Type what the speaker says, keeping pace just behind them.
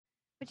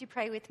Would you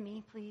pray with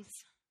me, please?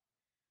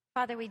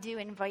 Father, we do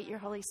invite your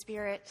Holy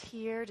Spirit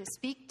here to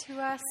speak to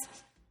us,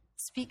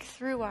 speak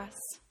through us.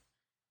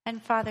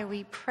 And Father,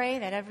 we pray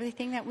that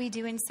everything that we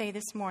do and say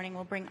this morning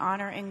will bring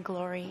honor and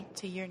glory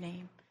to your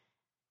name.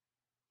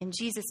 In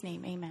Jesus'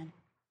 name, amen.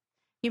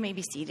 You may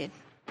be seated.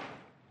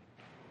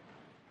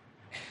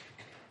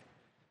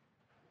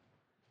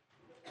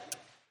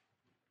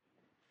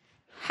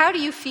 How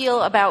do you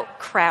feel about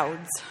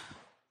crowds?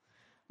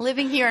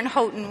 Living here in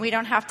Houghton, we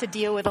don't have to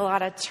deal with a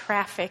lot of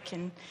traffic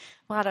and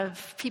a lot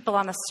of people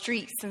on the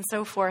streets and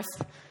so forth.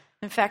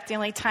 In fact, the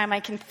only time I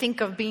can think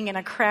of being in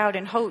a crowd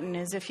in Houghton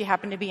is if you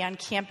happen to be on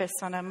campus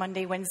on a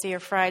Monday, Wednesday, or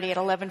Friday at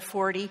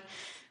 11:40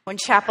 when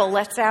chapel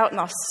lets out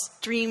and a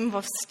stream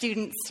of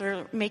students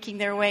are making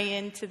their way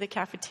into the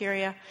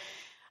cafeteria.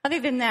 Other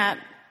than that,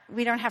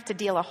 we don't have to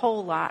deal a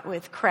whole lot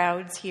with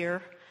crowds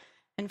here.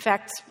 In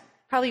fact,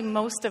 probably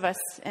most of us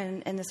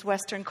in this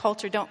Western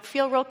culture don't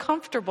feel real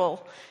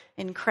comfortable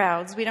in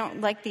crowds. We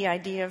don't like the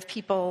idea of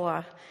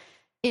people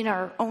in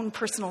our own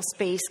personal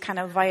space kind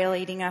of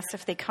violating us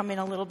if they come in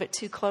a little bit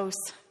too close.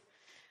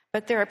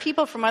 But there are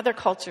people from other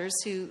cultures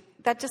who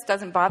that just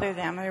doesn't bother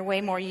them. They're way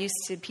more used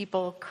to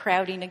people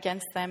crowding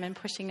against them and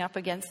pushing up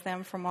against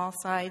them from all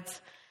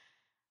sides.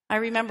 I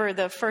remember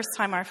the first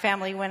time our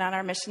family went on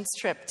our missions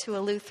trip to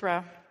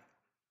Eleuthera.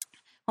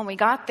 When we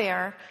got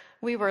there,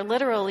 we were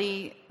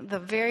literally the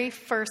very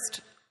first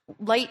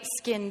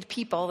light-skinned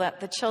people that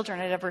the children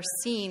had ever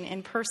seen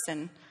in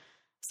person.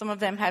 Some of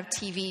them have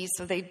TVs,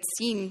 so they'd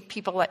seen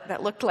people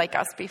that looked like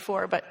us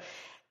before, but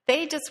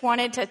they just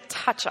wanted to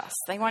touch us.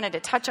 They wanted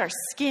to touch our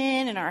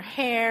skin and our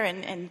hair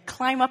and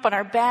climb up on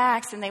our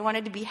backs, and they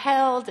wanted to be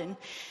held, and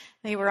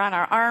they were on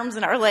our arms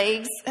and our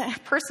legs.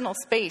 Personal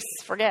space,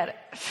 forget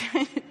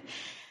it.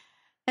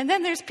 And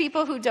then there's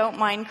people who don't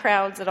mind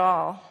crowds at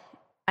all.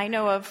 I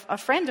know of a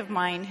friend of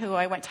mine who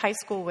I went to high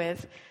school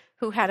with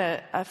who had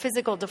a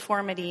physical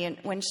deformity, and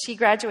when she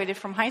graduated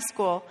from high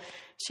school,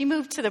 she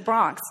moved to the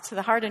Bronx, to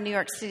the heart of New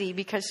York City,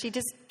 because she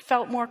just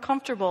felt more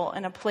comfortable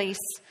in a place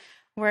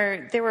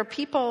where there were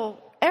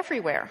people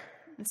everywhere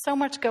and so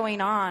much going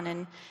on,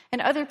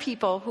 and other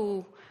people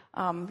who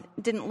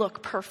didn't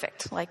look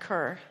perfect like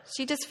her.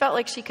 She just felt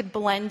like she could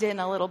blend in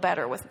a little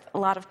better with a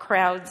lot of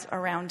crowds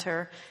around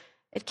her.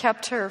 It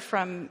kept her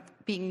from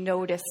being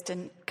noticed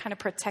and kind of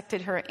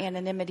protected her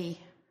anonymity.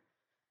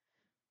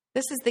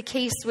 This is the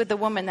case with the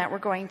woman that we're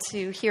going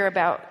to hear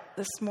about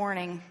this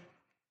morning.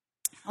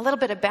 A little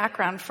bit of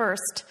background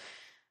first.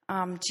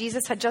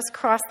 Jesus had just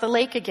crossed the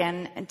lake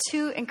again, and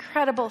two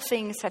incredible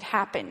things had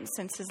happened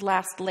since his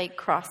last lake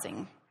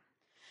crossing.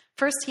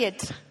 First, he had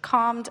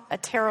calmed a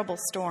terrible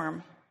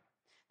storm.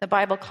 The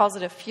Bible calls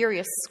it a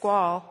furious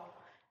squall,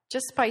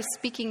 just by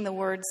speaking the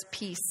words,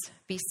 "Peace,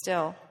 be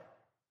still."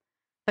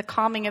 The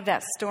calming of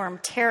that storm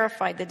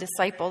terrified the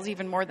disciples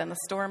even more than the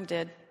storm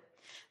did.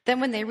 Then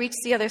when they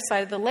reached the other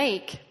side of the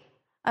lake,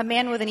 a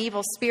man with an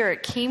evil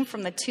spirit came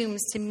from the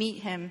tombs to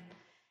meet him.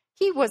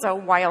 He was a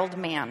wild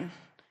man.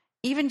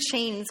 Even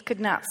chains could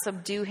not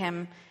subdue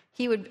him.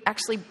 He would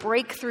actually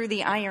break through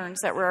the irons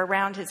that were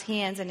around his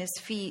hands and his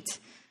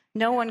feet.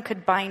 No one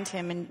could bind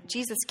him. And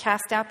Jesus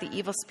cast out the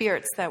evil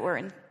spirits that were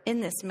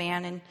in this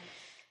man, and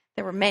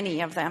there were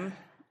many of them.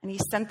 And he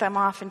sent them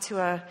off into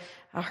a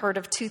herd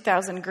of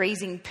 2,000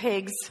 grazing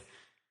pigs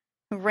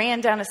who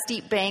ran down a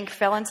steep bank,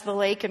 fell into the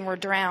lake, and were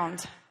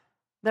drowned.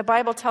 The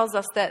Bible tells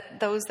us that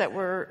those that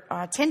were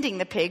tending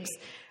the pigs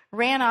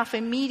ran off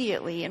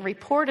immediately and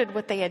reported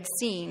what they had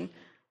seen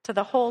to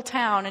the whole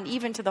town and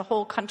even to the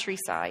whole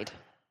countryside.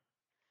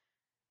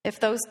 If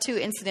those two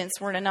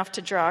incidents weren't enough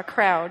to draw a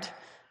crowd,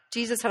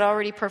 Jesus had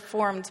already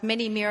performed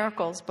many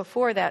miracles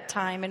before that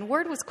time, and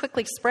word was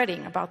quickly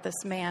spreading about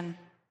this man.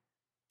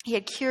 He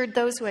had cured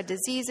those who had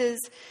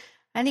diseases,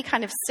 any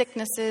kind of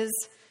sicknesses,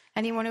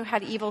 anyone who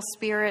had evil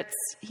spirits.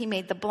 He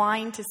made the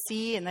blind to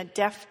see and the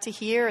deaf to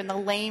hear, and the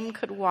lame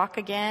could walk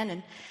again,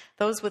 and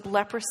those with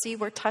leprosy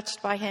were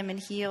touched by him and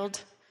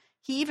healed.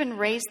 He even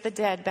raised the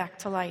dead back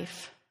to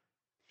life.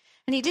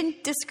 And he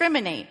didn't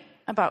discriminate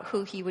about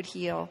who he would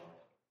heal.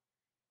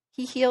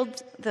 He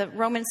healed the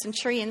Roman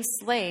centurion's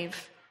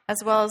slave,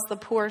 as well as the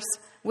poor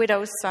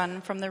widow's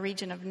son from the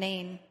region of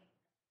Nain.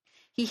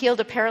 He healed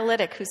a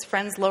paralytic whose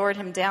friends lowered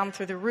him down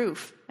through the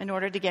roof in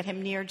order to get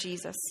him near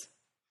Jesus.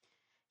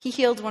 He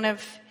healed one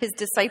of his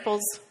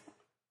disciples'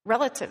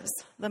 relatives,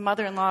 the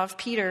mother-in-law of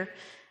Peter.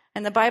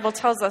 And the Bible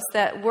tells us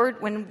that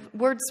when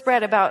word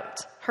spread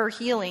about her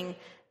healing,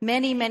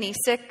 many, many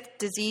sick,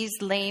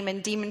 diseased, lame,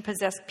 and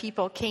demon-possessed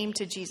people came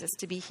to Jesus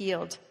to be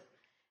healed.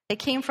 They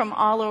came from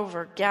all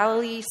over,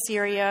 Galilee,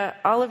 Syria,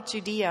 all of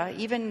Judea,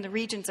 even the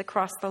regions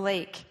across the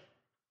lake.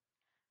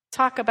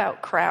 Talk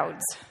about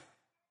crowds.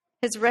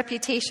 His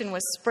reputation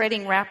was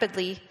spreading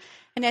rapidly,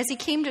 and as he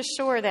came to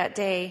shore that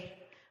day,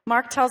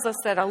 Mark tells us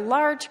that a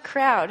large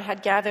crowd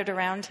had gathered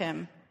around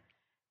him.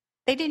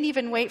 They didn't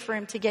even wait for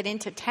him to get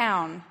into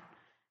town.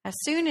 As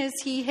soon as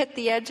he hit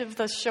the edge of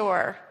the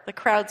shore, the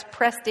crowds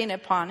pressed in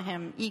upon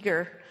him,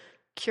 eager,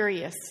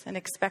 curious, and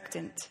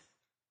expectant.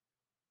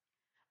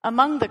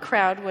 Among the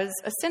crowd was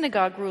a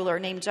synagogue ruler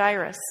named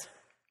Jairus.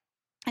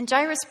 And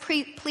Jairus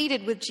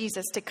pleaded with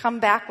Jesus to come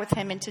back with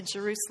him into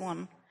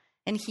Jerusalem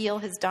and heal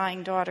his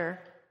dying daughter.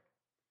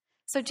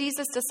 So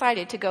Jesus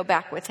decided to go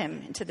back with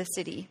him into the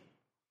city.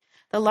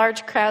 The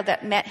large crowd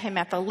that met him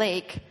at the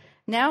lake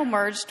now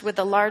merged with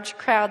the large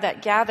crowd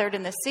that gathered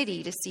in the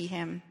city to see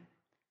him.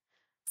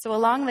 So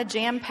along the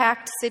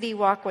jam-packed city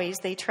walkways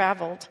they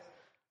traveled,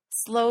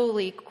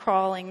 slowly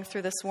crawling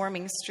through the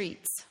swarming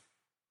streets.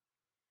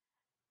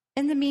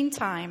 In the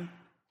meantime,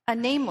 a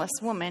nameless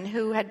woman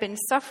who had been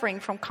suffering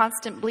from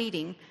constant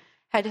bleeding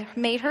had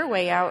made her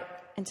way out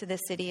into the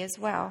city as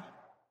well.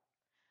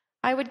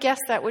 I would guess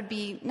that would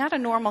be not a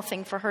normal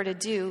thing for her to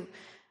do.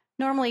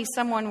 Normally,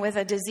 someone with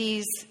a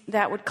disease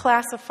that would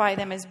classify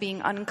them as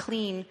being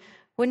unclean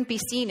wouldn't be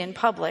seen in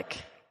public,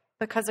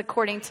 because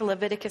according to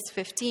Leviticus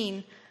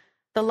 15,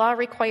 the law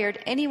required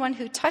anyone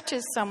who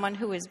touches someone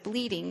who is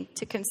bleeding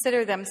to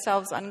consider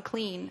themselves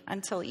unclean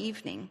until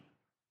evening.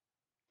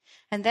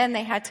 And then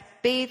they had to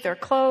bathe their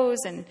clothes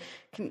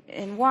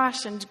and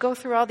wash and go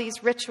through all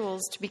these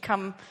rituals to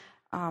become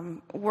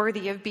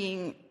worthy of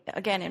being,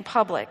 again, in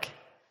public.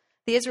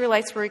 The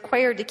Israelites were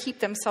required to keep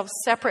themselves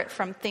separate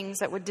from things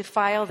that would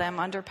defile them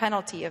under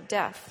penalty of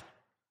death.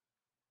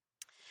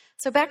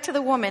 So back to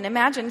the woman.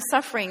 Imagine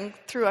suffering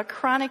through a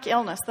chronic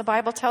illness. The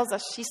Bible tells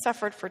us she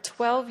suffered for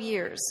 12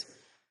 years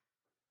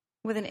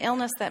with an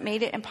illness that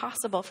made it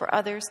impossible for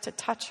others to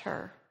touch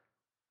her.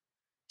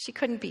 She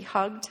couldn't be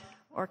hugged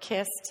or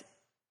kissed.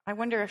 I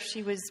wonder if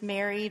she was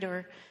married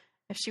or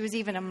if she was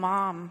even a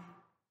mom.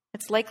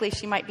 It's likely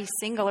she might be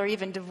single or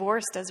even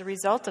divorced as a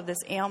result of this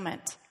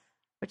ailment,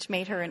 which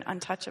made her an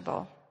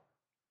untouchable.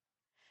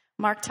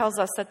 Mark tells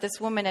us that this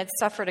woman had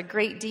suffered a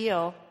great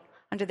deal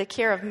under the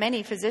care of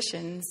many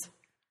physicians,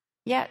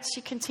 yet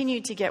she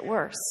continued to get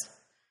worse.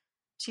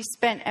 She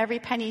spent every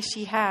penny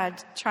she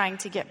had trying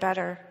to get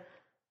better.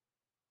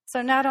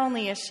 So not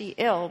only is she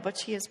ill, but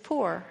she is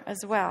poor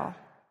as well.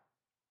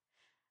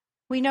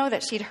 We know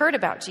that she'd heard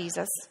about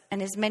Jesus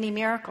and his many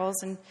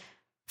miracles and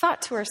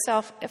thought to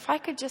herself, if I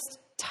could just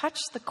touch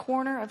the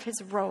corner of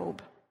his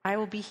robe, I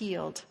will be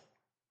healed.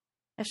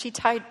 If she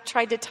tried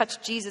to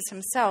touch Jesus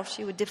himself,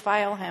 she would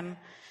defile him.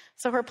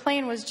 So her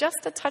plan was just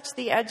to touch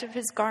the edge of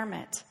his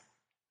garment,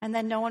 and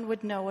then no one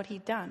would know what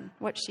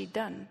she'd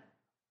done.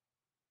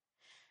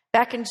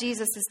 Back in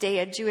Jesus' day,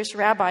 a Jewish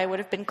rabbi would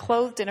have been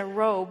clothed in a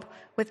robe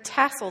with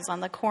tassels on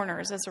the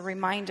corners as a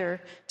reminder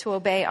to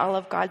obey all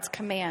of God's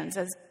commands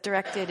as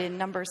directed in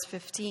Numbers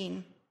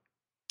 15.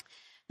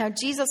 Now,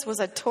 Jesus was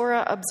a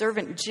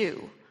Torah-observant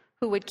Jew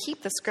who would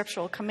keep the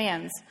scriptural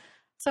commands,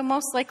 so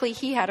most likely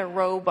he had a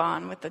robe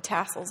on with the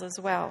tassels as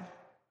well.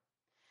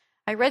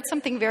 I read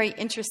something very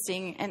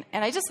interesting, and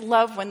I just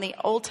love when the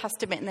Old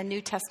Testament and the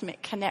New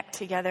Testament connect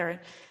together.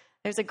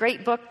 There's a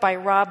great book by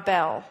Rob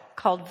Bell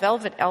called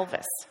Velvet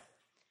Elvis.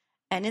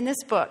 And in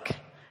this book,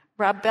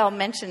 Rob Bell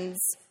mentions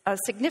a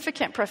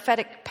significant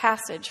prophetic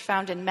passage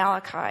found in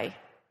Malachi,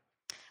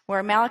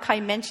 where Malachi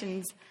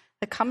mentions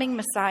the coming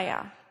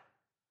Messiah.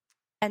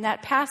 And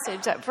that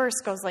passage, that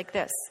verse goes like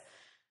this: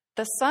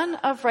 "The Son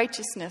of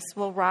Righteousness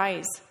will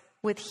rise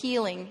with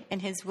healing in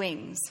his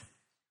wings."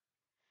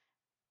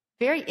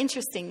 Very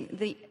interesting.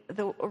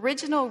 The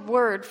original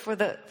word for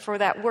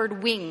that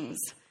word wings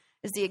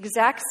is the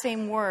exact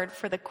same word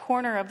for the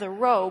corner of the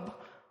robe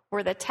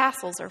where the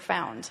tassels are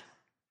found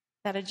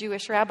that a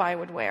Jewish rabbi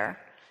would wear.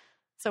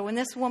 So when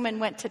this woman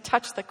went to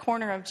touch the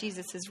corner of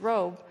Jesus'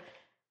 robe,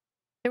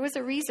 there was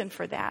a reason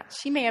for that.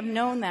 She may have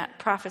known that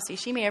prophecy.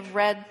 She may have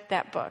read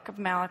that book of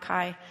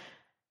Malachi.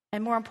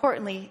 And more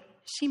importantly,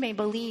 she may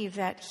believe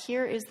that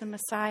here is the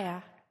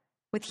Messiah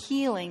with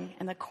healing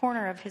in the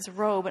corner of his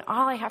robe, and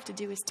all I have to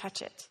do is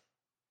touch it.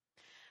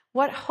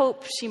 What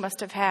hope she must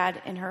have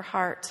had in her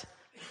heart,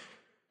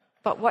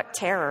 but what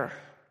terror.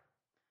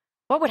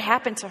 What would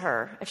happen to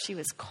her if she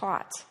was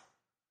caught?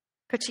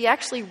 Could she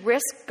actually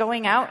risk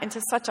going out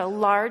into such a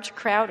large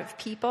crowd of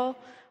people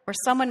where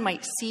someone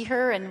might see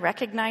her and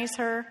recognize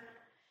her?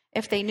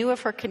 If they knew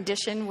of her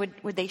condition,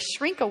 would they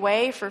shrink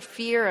away for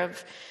fear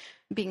of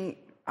being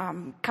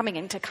coming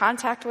into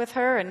contact with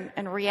her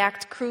and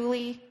react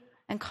cruelly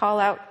and call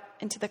out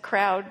into the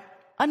crowd,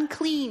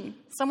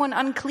 "Unclean! Someone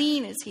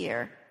unclean is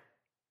here"?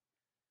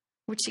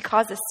 Would she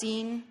cause a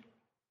scene?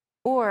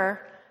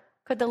 Or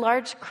could the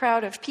large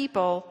crowd of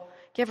people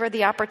give her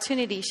the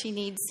opportunity she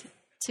needs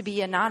to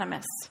be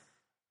anonymous?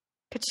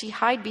 Could she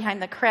hide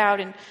behind the crowd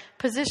and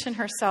position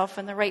herself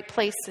in the right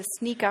place to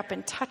sneak up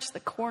and touch the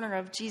corner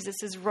of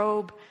Jesus'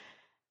 robe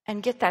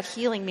and get that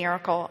healing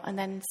miracle and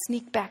then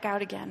sneak back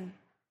out again?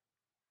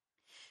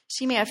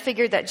 She may have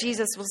figured that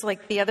Jesus was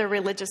like the other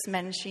religious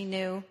men she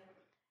knew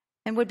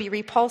and would be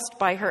repulsed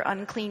by her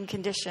unclean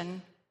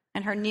condition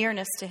and her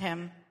nearness to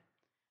him.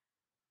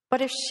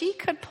 But if she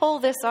could pull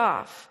this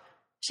off,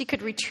 she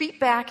could retreat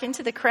back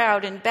into the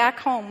crowd and back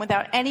home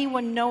without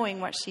anyone knowing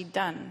what she'd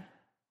done.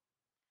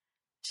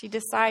 She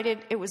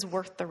decided it was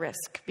worth the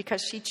risk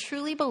because she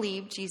truly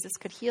believed Jesus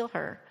could heal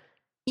her,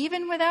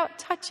 even without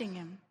touching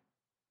him.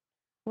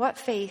 What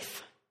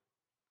faith,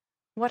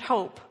 what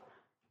hope,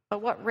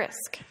 but what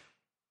risk.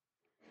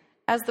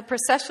 as the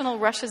processional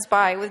rushes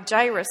by with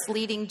Jairus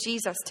leading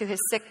Jesus to his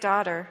sick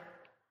daughter,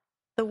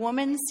 the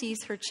woman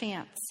sees her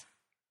chance.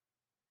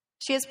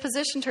 She has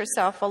positioned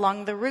herself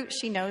along the route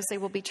she knows they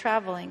will be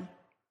traveling.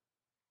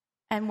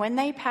 And when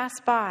they pass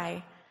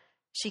by,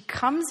 she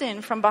comes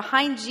in from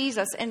behind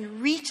Jesus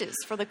and reaches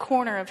for the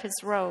corner of his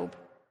robe.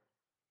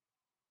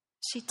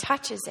 She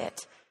touches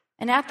it,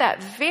 and at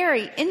that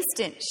very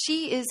instant,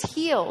 she is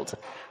healed.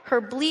 Her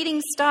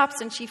bleeding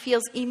stops, and she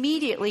feels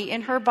immediately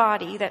in her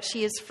body that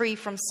she is free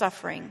from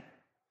suffering.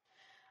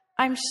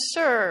 I'm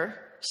sure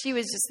she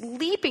was just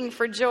leaping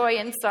for joy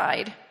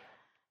inside,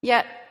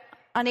 yet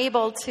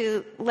unable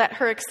to let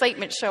her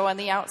excitement show on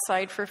the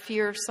outside for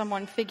fear of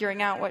someone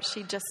figuring out what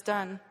she'd just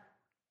done.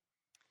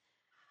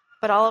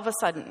 But all of a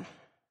sudden,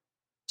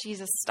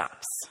 Jesus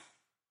stops.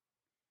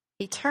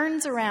 He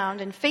turns around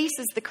and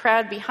faces the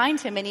crowd behind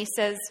him, and he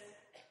says,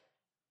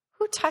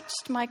 "Who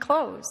touched my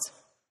clothes?"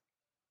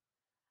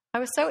 I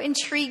was so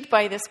intrigued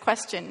by this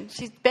question.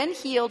 She's been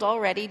healed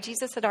already.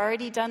 Jesus had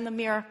already done the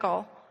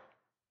miracle,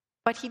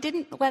 but he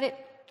didn't let it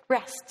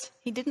rest.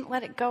 He didn't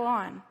let it go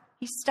on.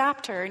 He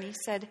stopped her and he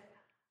said,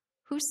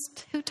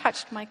 Who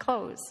touched my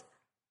clothes?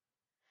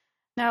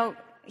 Now,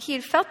 he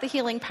had felt the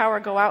healing power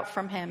go out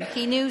from him.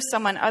 He knew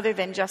someone other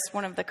than just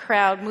one of the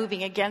crowd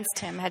moving against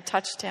him had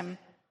touched him.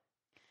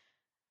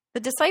 The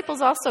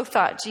disciples also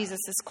thought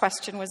Jesus'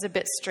 question was a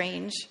bit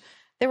strange.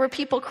 There were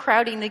people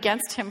crowding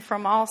against him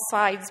from all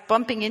sides,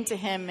 bumping into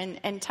him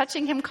and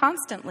touching him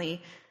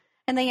constantly.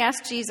 And they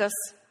asked Jesus,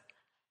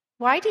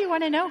 "Why do you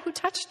want to know who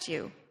touched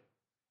you?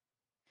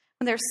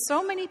 When there's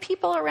so many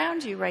people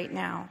around you right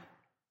now."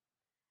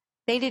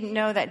 They didn't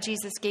know that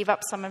Jesus gave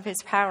up some of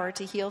his power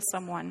to heal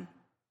someone.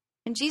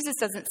 And Jesus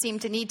doesn't seem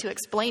to need to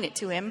explain it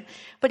to him,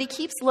 but he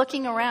keeps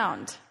looking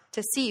around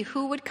to see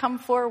who would come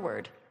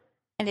forward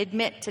and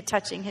admit to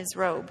touching his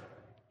robe.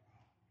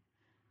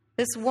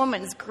 This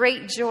woman's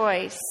great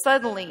joy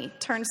suddenly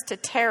turns to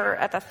terror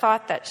at the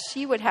thought that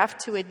she would have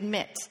to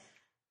admit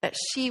that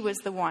she was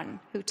the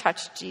one who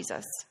touched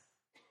Jesus.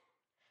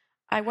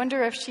 I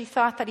wonder if she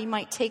thought that he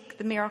might take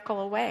the miracle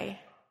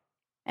away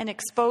and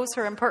expose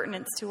her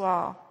impertinence to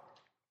all.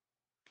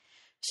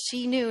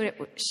 She knew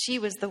she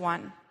was the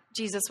one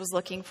Jesus was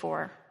looking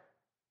for.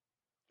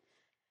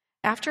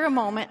 After a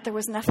moment, there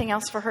was nothing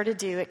else for her to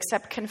do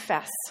except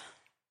confess.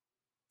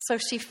 So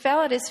she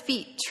fell at his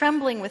feet,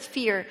 trembling with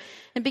fear,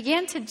 and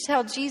began to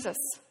tell Jesus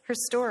her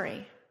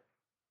story.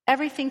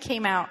 Everything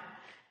came out.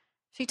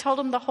 She told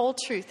him the whole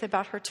truth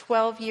about her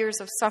 12 years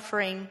of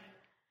suffering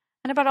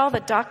and about all the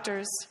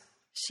doctors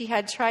she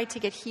had tried to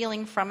get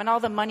healing from and all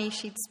the money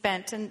she'd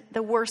spent and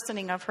the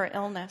worsening of her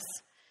illness.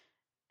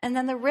 And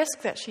then the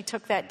risk that she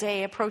took that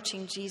day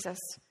approaching Jesus,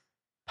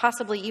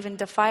 possibly even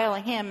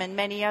defiling him and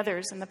many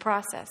others in the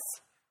process.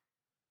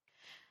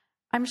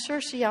 I'm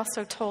sure she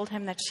also told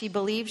him that she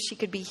believed she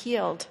could be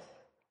healed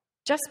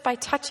just by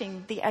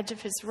touching the edge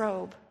of his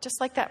robe,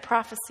 just like that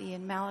prophecy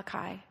in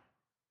Malachi.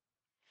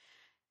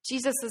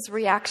 Jesus'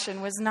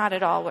 reaction was not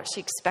at all what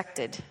she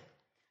expected.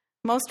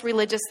 Most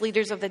religious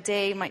leaders of the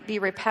day might be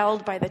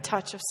repelled by the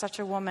touch of such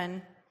a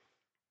woman.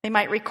 They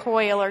might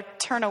recoil or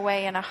turn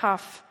away in a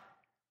huff.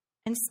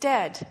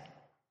 Instead,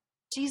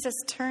 Jesus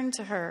turned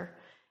to her,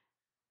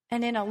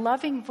 and in a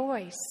loving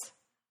voice,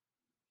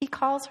 he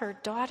calls her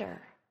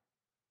daughter.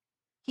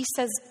 He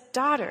says,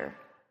 "Daughter,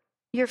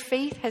 your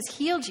faith has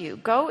healed you.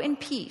 Go in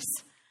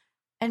peace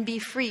and be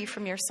free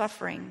from your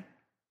suffering."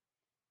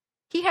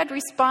 He had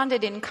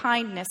responded in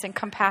kindness and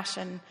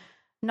compassion,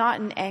 not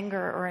in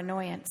anger or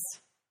annoyance.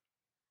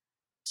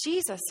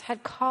 Jesus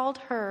had called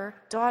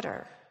her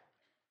daughter.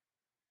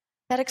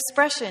 That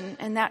expression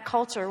in that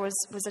culture was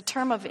a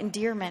term of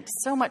endearment,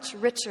 so much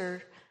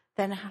richer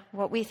than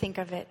what we think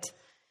of it.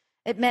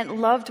 It meant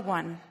loved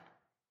one,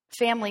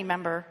 family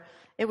member.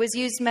 It was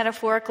used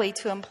metaphorically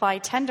to imply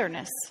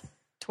tenderness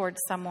towards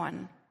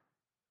someone.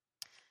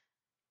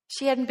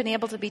 She hadn't been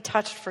able to be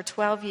touched for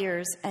 12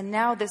 years, and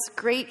now this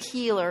great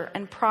healer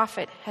and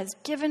prophet has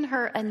given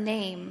her a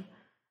name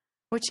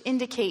which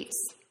indicates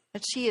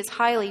that she is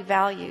highly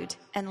valued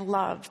and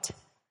loved.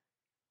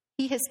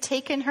 He has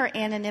taken her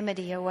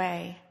anonymity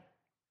away.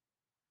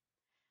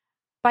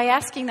 By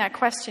asking that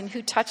question,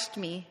 "Who touched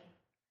me?"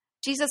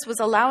 Jesus was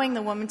allowing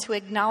the woman to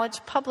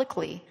acknowledge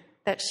publicly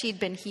that she'd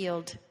been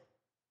healed.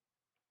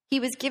 He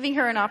was giving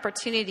her an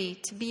opportunity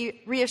to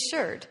be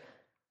reassured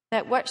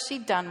that what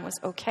she'd done was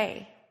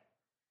okay.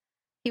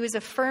 He was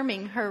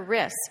affirming her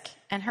risk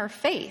and her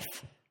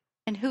faith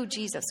in who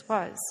Jesus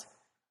was.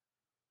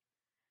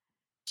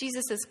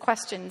 Jesus'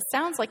 question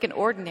sounds like an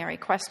ordinary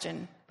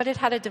question, but it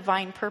had a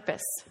divine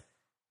purpose.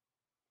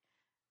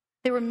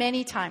 There were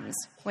many times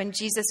when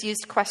Jesus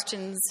used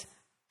questions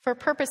for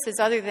purposes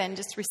other than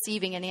just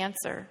receiving an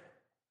answer.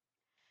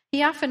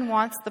 He often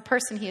wants the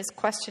person he is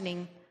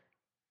questioning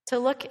to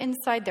look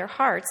inside their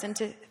hearts and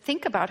to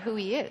think about who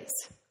he is.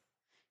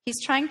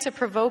 He's trying to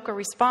provoke a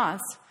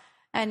response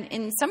and,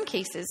 in some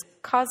cases,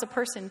 cause a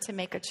person to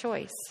make a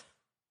choice.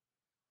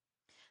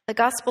 The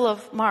Gospel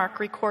of Mark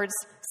records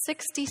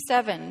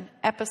 67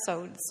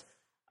 episodes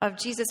of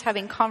Jesus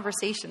having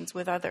conversations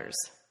with others.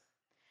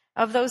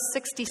 Of those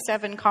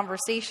 67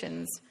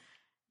 conversations,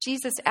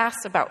 Jesus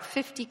asks about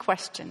 50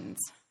 questions.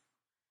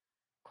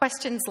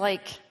 Questions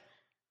like,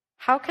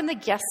 how can the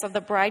guests of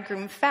the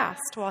bridegroom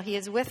fast while he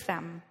is with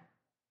them?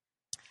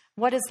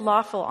 What is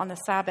lawful on the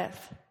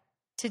Sabbath?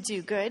 To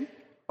do good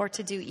or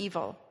to do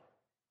evil?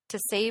 To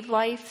save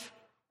life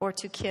or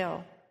to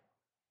kill?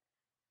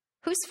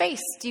 Whose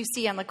face do you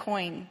see on the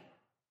coin?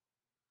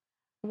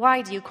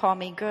 Why do you call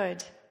me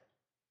good?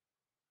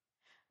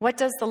 What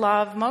does the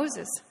law of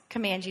Moses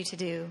command you to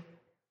do?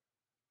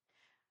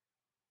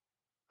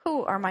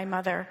 Who are my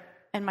mother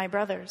and my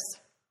brothers?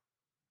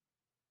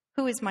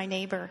 Who is my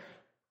neighbor?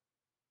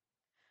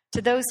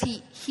 To those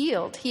he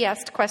healed, he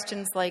asked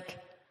questions like,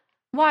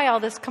 why all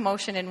this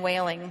commotion and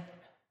wailing?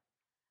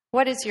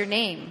 What is your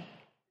name?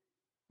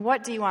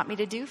 What do you want me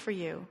to do for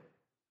you?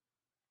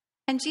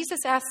 And Jesus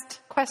asked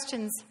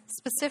questions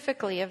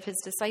specifically of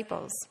his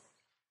disciples.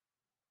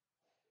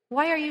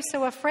 Why are you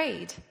so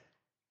afraid?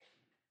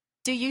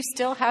 Do you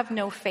still have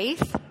no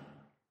faith?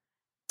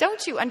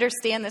 Don't you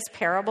understand this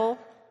parable?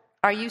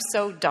 Are you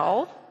so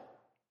dull?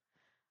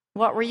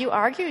 What were you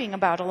arguing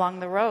about along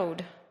the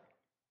road?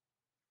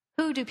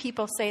 Who do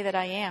people say that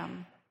I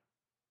am?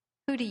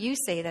 Who do you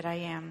say that I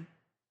am?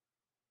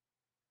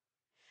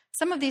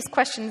 Some of these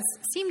questions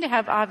seem to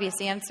have obvious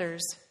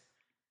answers,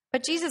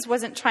 but Jesus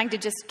wasn't trying to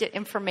just get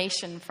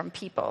information from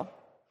people.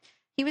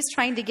 He was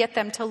trying to get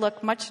them to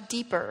look much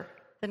deeper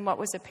than what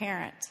was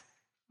apparent,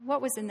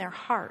 what was in their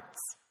hearts.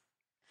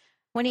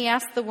 When he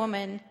asked the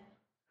woman,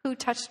 who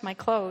touched my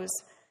clothes?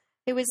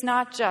 It was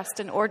not just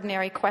an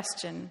ordinary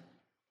question.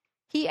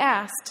 He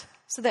asked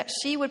so that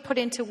she would put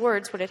into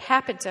words what had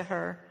happened to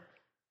her,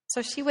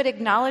 so she would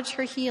acknowledge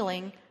her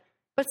healing,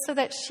 but so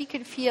that she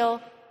could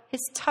feel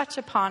his touch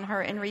upon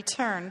her in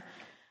return,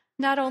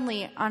 not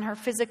only on her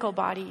physical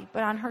body,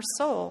 but on her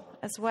soul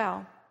as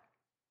well.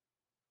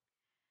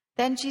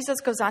 Then Jesus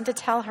goes on to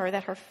tell her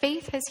that her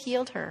faith has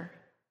healed her,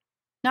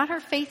 not her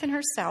faith in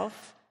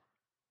herself,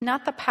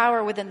 not the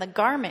power within the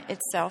garment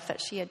itself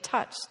that she had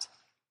touched,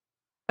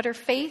 but her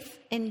faith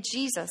in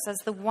Jesus as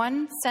the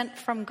one sent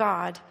from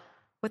God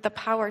with the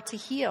power to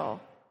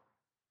heal,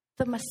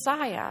 the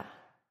Messiah.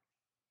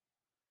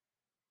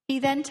 He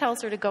then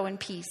tells her to go in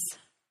peace.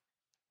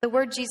 The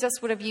word Jesus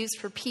would have used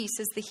for peace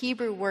is the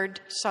Hebrew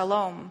word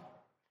shalom.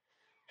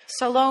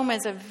 Shalom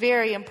is a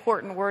very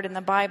important word in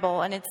the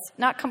Bible, and it's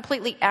not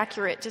completely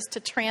accurate just to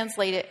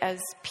translate it as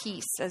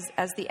peace,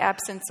 as the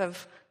absence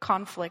of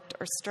conflict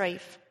or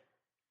strife.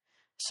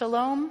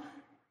 Shalom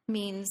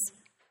means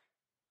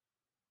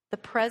the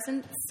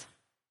presence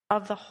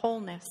of the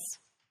wholeness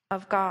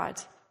of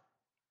God,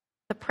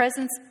 the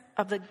presence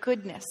of the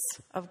goodness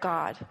of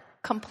God,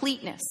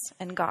 completeness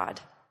in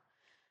God.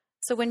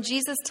 So when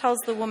Jesus tells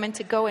the woman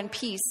to go in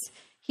peace,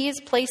 he is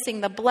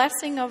placing the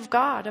blessing of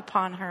God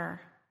upon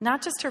her,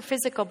 not just her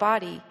physical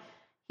body.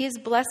 He is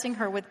blessing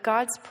her with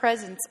God's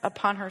presence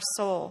upon her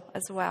soul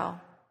as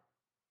well.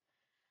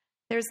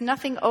 There's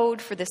nothing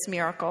owed for this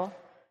miracle.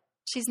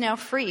 She's now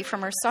free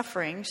from her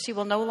suffering. She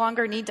will no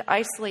longer need to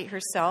isolate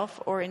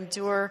herself or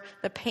endure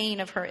the pain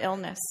of her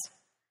illness.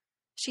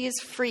 She is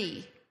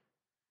free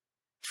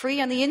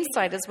on the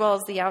inside as well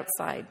as the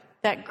outside.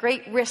 That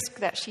great risk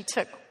that she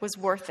took was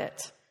worth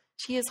it.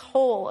 She is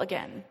whole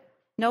again,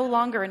 no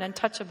longer an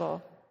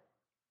untouchable.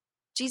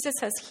 Jesus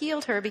has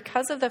healed her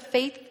because of the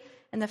faith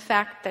and the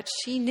fact that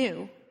she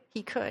knew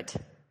he could.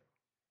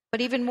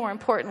 But even more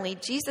importantly,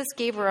 Jesus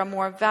gave her a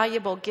more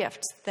valuable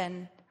gift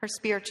than her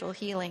spiritual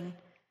healing.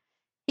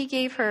 He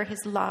gave her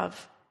his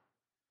love.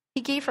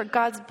 He gave her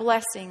God's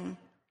blessing.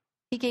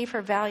 He gave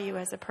her value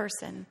as a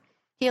person.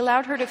 He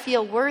allowed her to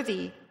feel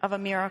worthy of a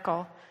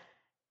miracle.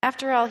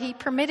 After all, he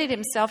permitted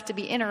himself to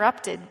be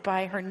interrupted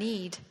by her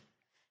need.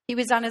 He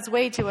was on his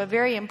way to a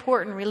very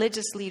important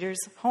religious leader's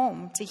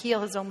home to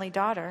heal his only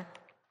daughter.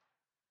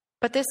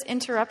 But this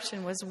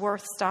interruption was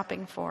worth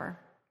stopping for.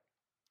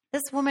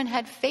 This woman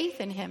had faith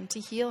in him to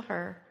heal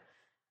her.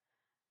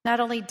 Not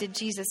only did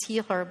Jesus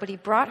heal her, but he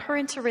brought her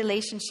into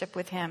relationship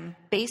with him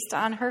based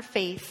on her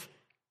faith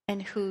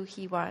and who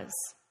he was.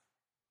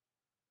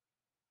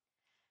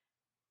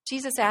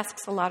 Jesus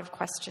asks a lot of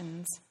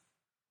questions.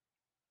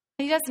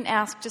 He doesn't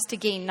ask just to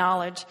gain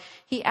knowledge.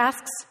 He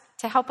asks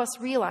to help us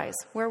realize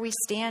where we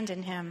stand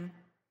in him.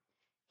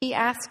 He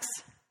asks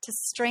to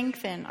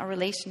strengthen a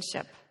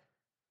relationship.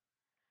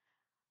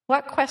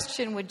 What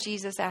question would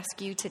Jesus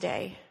ask you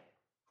today?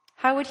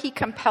 How would he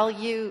compel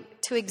you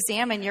to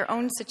examine your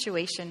own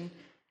situation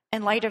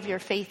in light of your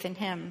faith in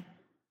him?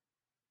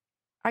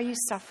 Are you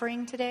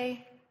suffering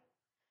today?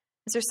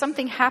 Is there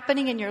something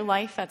happening in your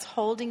life that's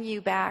holding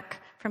you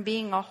back from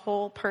being a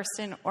whole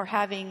person or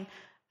having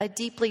a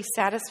deeply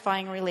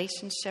satisfying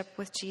relationship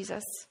with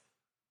Jesus?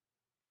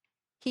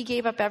 He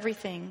gave up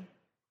everything,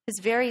 his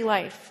very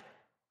life,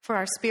 for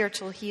our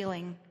spiritual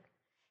healing.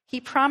 He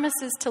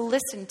promises to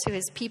listen to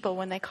his people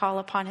when they call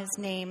upon his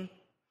name.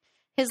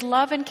 His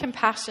love and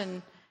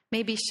compassion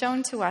may be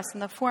shown to us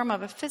in the form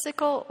of a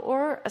physical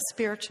or a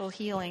spiritual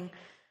healing,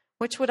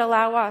 which would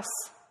allow us,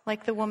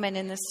 like the woman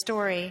in this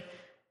story,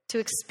 to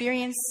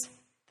experience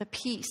the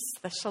peace,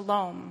 the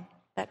shalom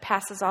that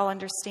passes all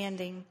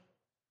understanding.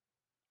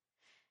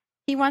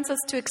 He wants us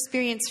to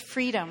experience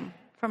freedom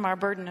from our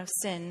burden of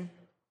sin.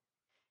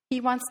 He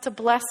wants to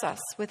bless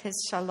us with his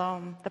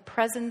shalom, the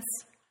presence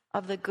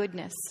of the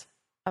goodness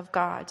of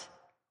God.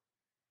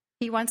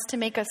 He wants to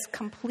make us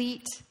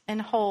complete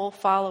and whole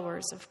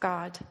followers of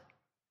God.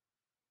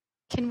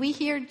 Can we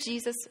hear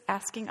Jesus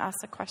asking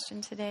us a question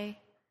today?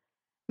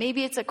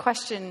 Maybe it's a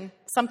question,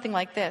 something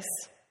like this.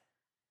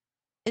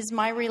 Is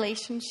my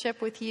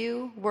relationship with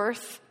you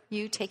worth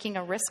you taking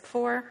a risk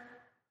for?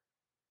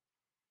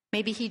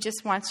 Maybe he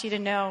just wants you to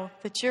know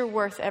that you're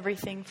worth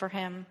everything for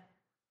him.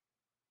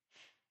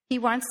 He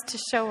wants to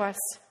show us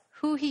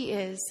who he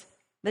is,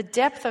 the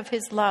depth of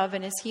his love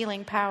and his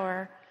healing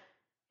power,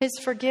 his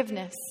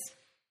forgiveness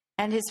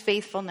and his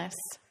faithfulness.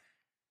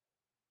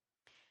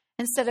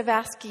 Instead of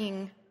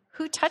asking,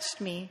 who touched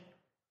me?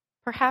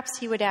 Perhaps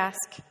he would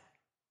ask,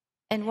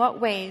 in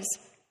what ways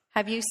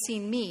have you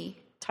seen me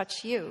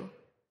touch you?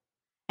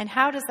 And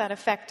how does that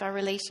affect our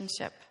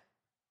relationship?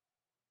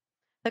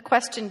 The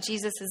question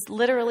Jesus is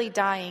literally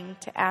dying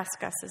to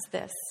ask us is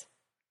this: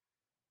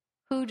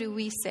 who do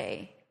we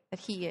say that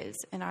he is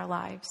in our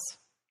lives?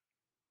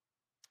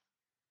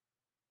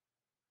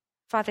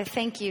 Father,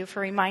 thank you for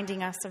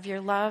reminding us of your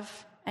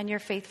love and your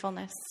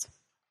faithfulness.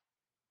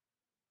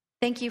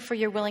 Thank you for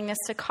your willingness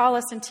to call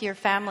us into your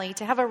family,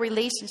 to have a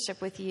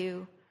relationship with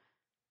you,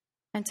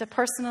 and to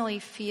personally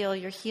feel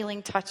your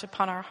healing touch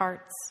upon our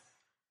hearts.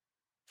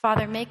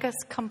 Father, make us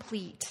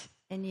complete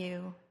in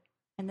you.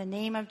 In the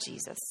name of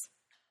Jesus,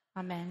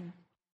 amen.